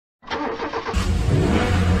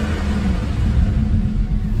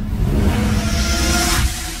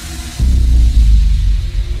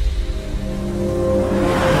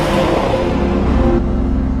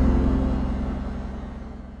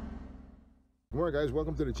morning, guys.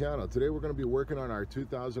 Welcome to the channel. Today we're going to be working on our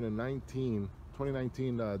 2019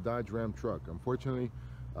 Dodge Ram truck. Unfortunately,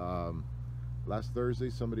 last Thursday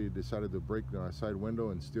somebody decided to break the side window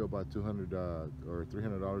and steal about $200 or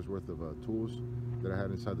 $300 worth of tools that I had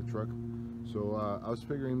inside the truck. So I was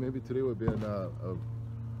figuring maybe today would be would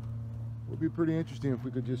be pretty interesting if we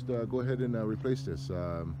could just go ahead and replace this.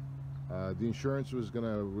 The insurance was going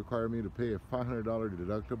to require me to pay a $500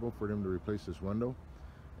 deductible for them to replace this window.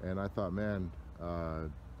 And I thought, man, $500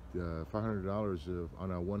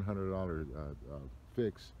 on a $100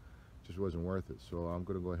 fix just wasn't worth it. So I'm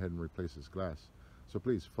going to go ahead and replace this glass. So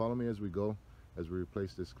please follow me as we go, as we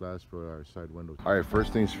replace this glass for our side windows. All right,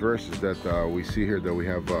 first things first is that we see here that we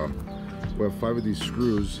have 5 of these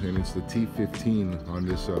screws, and it's the T15 on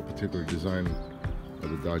this particular design of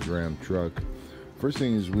the Dodge Ram truck. First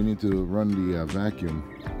thing is we need to run the vacuum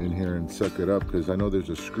in here and suck it up, because I know there's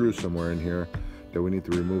a screw somewhere in here that we need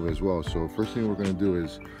to remove as well. So first thing we're going to do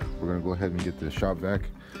is we're going to go ahead and get the shop vac,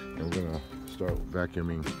 and we're going to start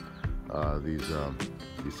vacuuming these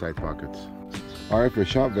side pockets. All right, if your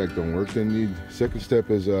shop vac don't work, then the second step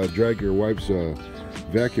is drag your wife's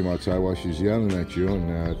vacuum outside while she's yelling at you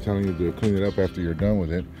and telling you to clean it up after you're done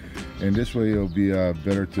with it. And this way it'll be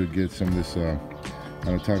better to get some of this on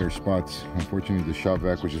the tighter spots. Unfortunately, the shop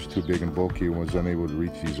vac was just too big and bulky and was unable to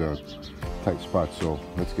reach these tight spots. So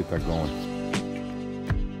let's get that going.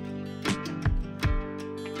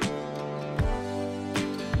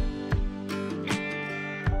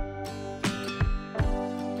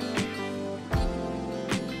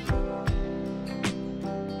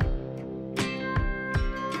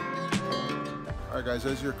 Alright guys,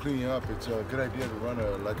 as you're cleaning up, it's a good idea to run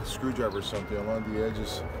like a screwdriver or something along the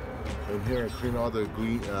edges in here and clean all the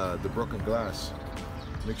broken glass.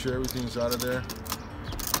 Make sure everything's out of there,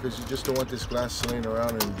 because you just don't want this glass laying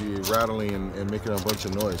around and be rattling and making a bunch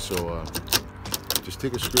of noise. So just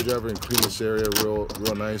take a screwdriver and clean this area real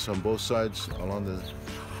nice on both sides, along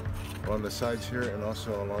the sides here and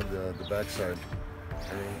also along the back side.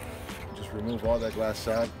 And just remove all that glass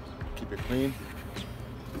out, keep it clean.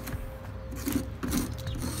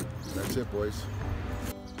 That's it, boys.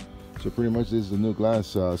 So pretty much this is the new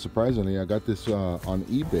glass. Surprisingly, I got this on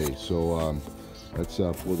eBay. So let's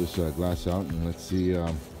pull this glass out and let's see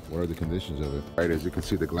what are the conditions of it. All right, as you can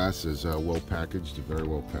see, the glass is well packaged, very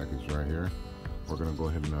well packaged right here. We're gonna go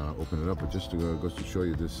ahead and open it up, but just to goes to show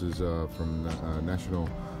you, this is from National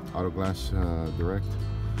Auto Glass Direct.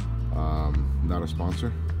 Not a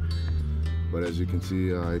sponsor, but as you can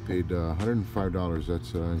see, I paid $105.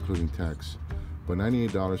 That's including tax. But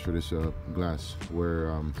 $98 for this glass, where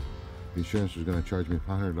the insurance was going to charge me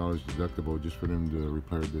 $500 deductible just for them to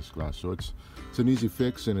repair this glass. So it's an easy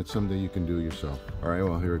fix, and it's something you can do yourself. All right,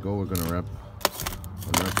 well, here we go. We're going to unwrap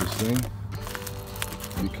this thing.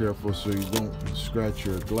 Be careful so you don't scratch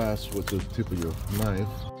your glass with the tip of your knife.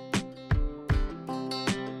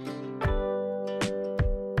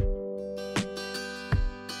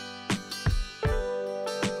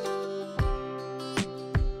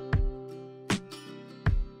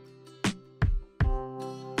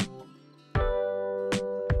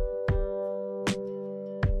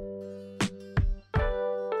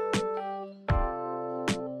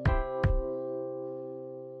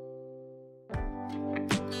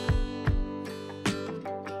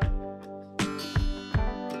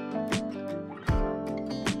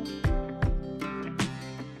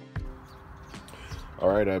 All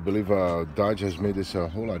right, I believe Dodge has made this a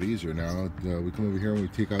whole lot easier now. We come over here and we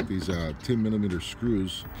take out these 10mm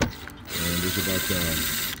screws, and there's about,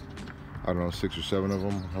 I don't know, 6 or 7 of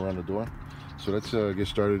them around the door. So let's get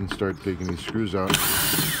started and start taking these screws out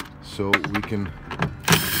so we can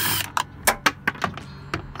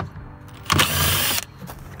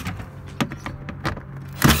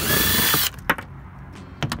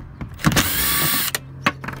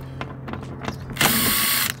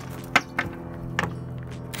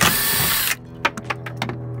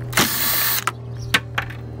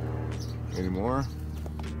more.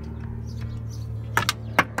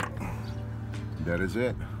 That is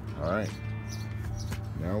it. All right,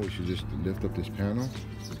 now we should just lift up this panel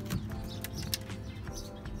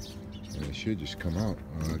and it should just come out.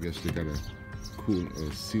 I guess they got a cool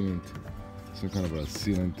sealant, some kind of a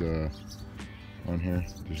sealant on here.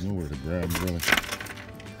 There's nowhere to grab really.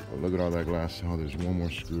 Oh, look at all that glass. Oh, there's one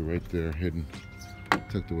more screw right there hidden,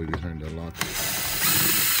 tucked away behind the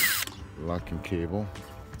locking cable.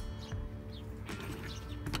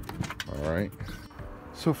 All right,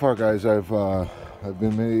 so far guys, I've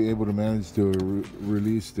been able to manage to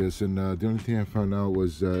release this, and the only thing I found out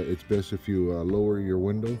was it's best if you lower your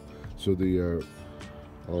window so the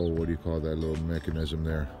oh, what do you call that little mechanism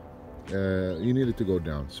there, you need it to go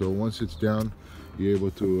down. So once it's down, you're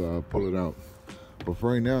able to pull it out. But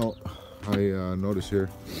for right now, I notice here,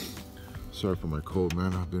 sorry for my cold,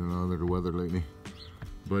 man, I've been under the weather lately,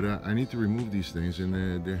 but I need to remove these things,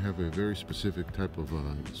 and they have a very specific type of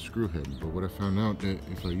screw head. But what I found out, that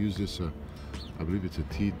if I use this, I believe it's a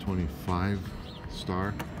T25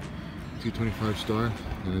 star,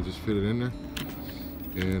 and I just fit it in there,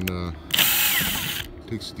 and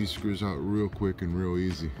takes these screws out real quick and real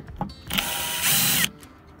easy.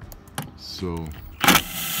 So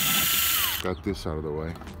got this out of the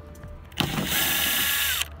way.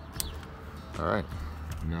 All right,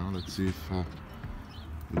 now let's see if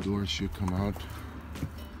the door should come out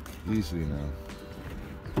easily now.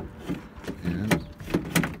 And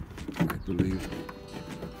I believe,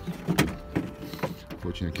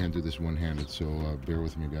 unfortunately I can't do this one-handed, so bear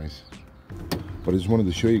with me, guys. But I just wanted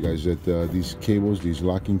to show you guys that these cables, these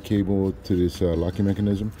locking cable to this locking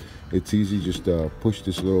mechanism, it's easy. Just push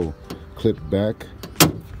this little clip back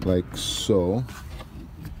like so.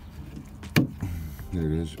 There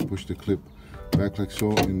it is. Push the clip back like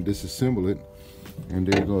so and disassemble it, and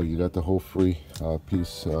there you go. You got the whole free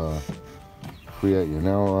piece free at you.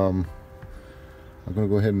 Now I'm gonna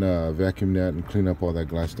go ahead and vacuum that and clean up all that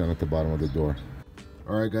glass down at the bottom of the door.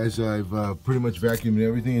 Alright guys, I've pretty much vacuumed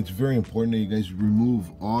everything. It's very important that you guys remove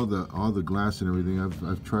all the glass and everything.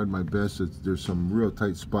 I've tried my best. There's some real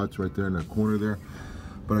tight spots right there in that corner there,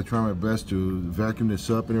 but I try my best to vacuum this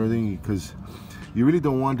up and everything, because you really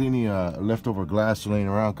don't want any leftover glass laying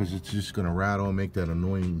around, because it's just gonna rattle and make that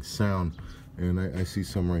annoying sound. And I see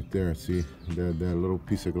some right there. See that little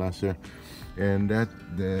piece of glass there, and that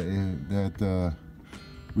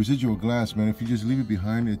residual glass, man, if you just leave it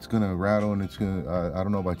behind, it's gonna rattle, and it's gonna I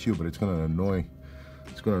don't know about you, but it's gonna annoy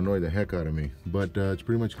the heck out of me. But it's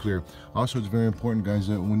pretty much clear. Also, it's very important, guys,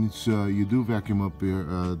 that when it's you do vacuum up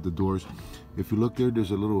the doors, if you look there,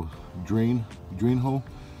 there's a little drain hole.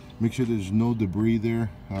 Make sure there's no debris there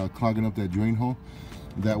clogging up that drain hole.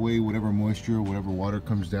 That way, whatever moisture, whatever water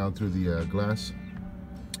comes down through the glass,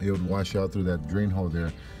 it would wash out through that drain hole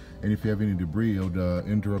there. And if you have any debris, it would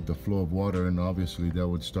interrupt the flow of water, and obviously that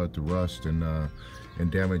would start to rust and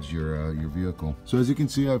damage your vehicle. So as you can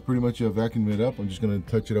see, I've pretty much vacuumed it up. I'm just going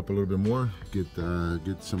to touch it up a little bit more, get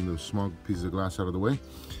some of those small pieces of glass out of the way,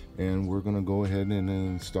 and we're going to go ahead and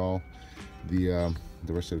install the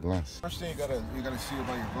rest of the glass. First thing you gotta see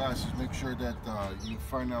about your glass is make sure that you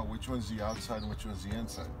find out which one's the outside and which one's the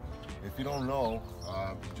inside. If you don't know,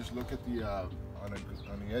 just look at the on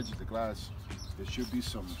the edge of the glass. There should be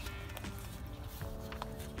some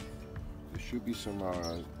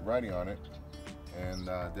writing on it, and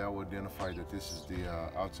that will identify that this is the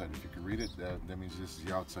outside. If you can read it, that means this is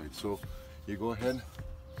the outside. So you go ahead,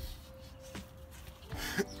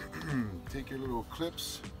 take your little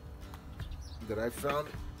clips that I found,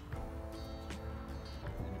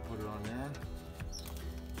 and you put it on there.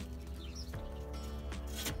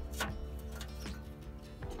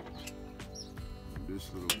 And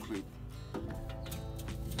this little clip,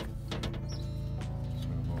 it's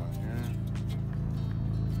gonna go on here.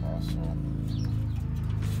 Also,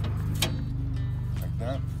 like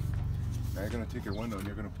that. Now you're gonna take your window and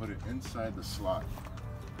you're gonna put it inside the slot.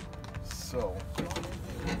 So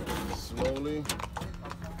slowly.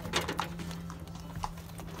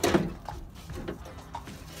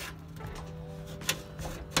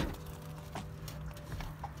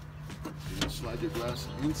 Slide your glass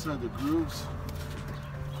inside the grooves,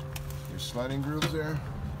 your sliding grooves there.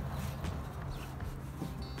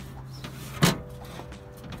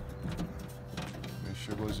 Make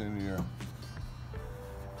sure it goes into your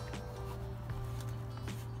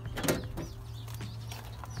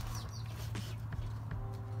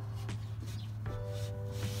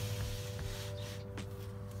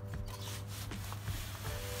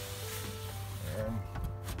and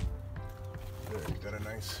there, you got a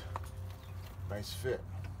nice fit.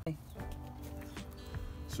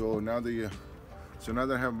 So now that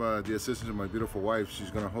I have the assistance of my beautiful wife, she's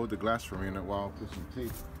gonna hold the glass for me, and while I'll put some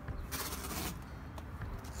tape.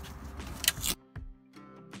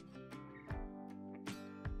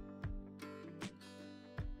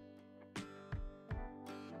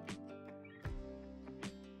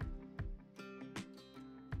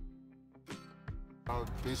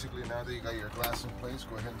 Basically, now that you got your glass in place,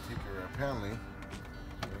 go ahead and take your paneling,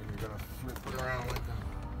 and you're gonna flip it around like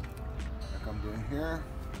I'm doing here.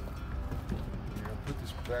 You're gonna put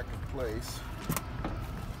this back in place.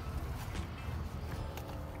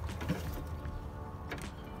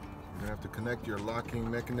 You're gonna have to connect your locking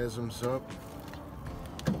mechanisms up.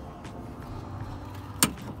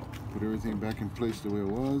 Put everything back in place the way it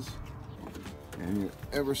was. And you're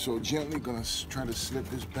ever so gently gonna try to slip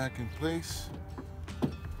this back in place.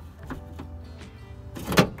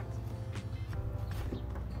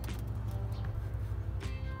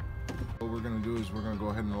 What we're gonna do is we're gonna go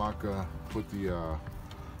ahead and put the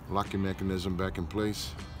locking mechanism back in place.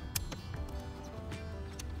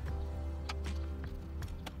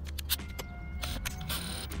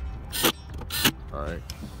 All right,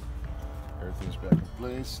 everything's back in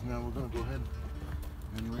place. Now we're gonna go ahead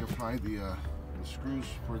and reapply the screws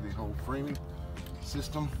for the whole framing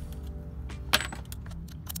system.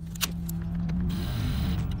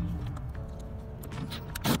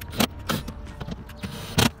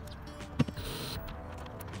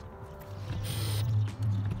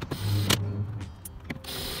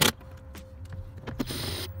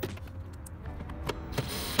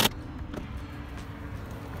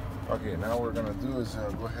 Okay, now what we're gonna do is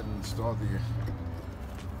go ahead and install the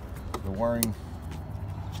wiring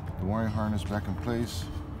harness back in place,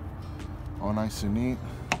 all nice and neat.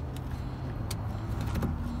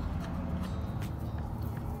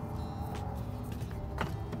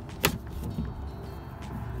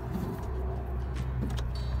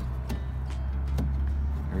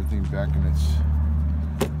 Everything back in its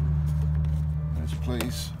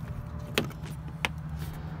place.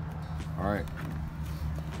 All right.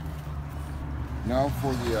 Now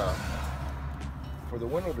for the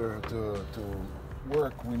window to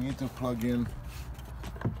work, we need to plug in.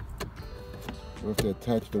 We have to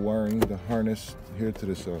attach the wiring, the harness here to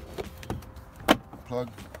this plug.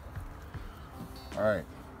 All right.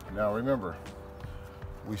 Now remember,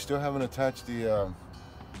 we still haven't attached the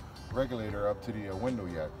regulator up to the window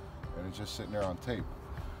yet, and it's just sitting there on tape.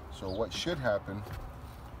 So what should happen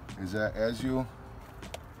is that as you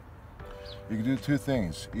can do two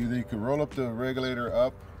things. Either you can roll up the regulator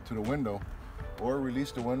up to the window, or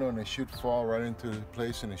release the window and it should fall right into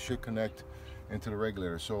place and it should connect into the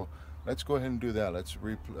regulator. So let's go ahead and do that. Let's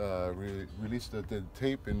release the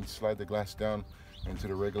tape and slide the glass down into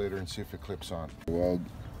the regulator and see if it clips on. Well,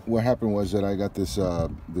 what happened was that I got this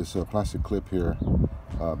plastic clip here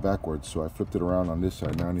backwards, so I flipped it around on this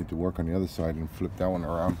side. Now I need to work on the other side and flip that one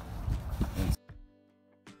around.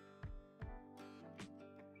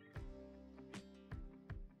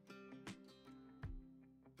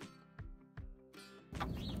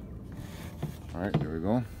 All right, there we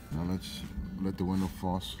go. Now let's let the window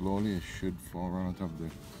fall slowly. It should fall right on top of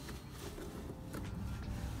it.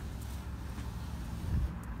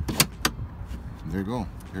 There you go.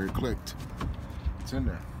 Here it clicked. It's in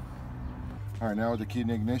there. All right, now with the key in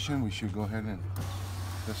ignition, we should go ahead and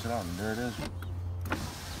test it out. And there it is.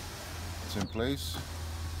 It's in place.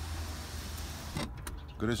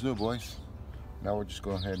 Good as new, boys. Now we'll just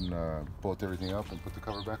go ahead and bolt everything up and put the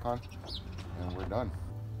cover back on, and we're done.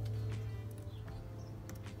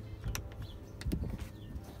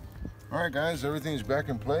 All right, guys, everything's back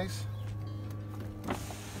in place.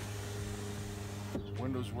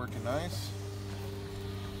 Window's working nice.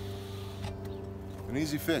 An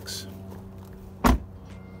easy fix. All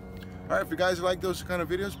right, if you guys like those kind of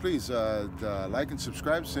videos, please like and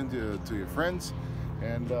subscribe, send it to your friends.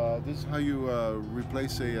 And this is how you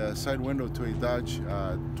replace a side window to a Dodge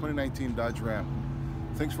 2019 Dodge Ram.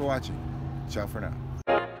 Thanks for watching. Ciao for now.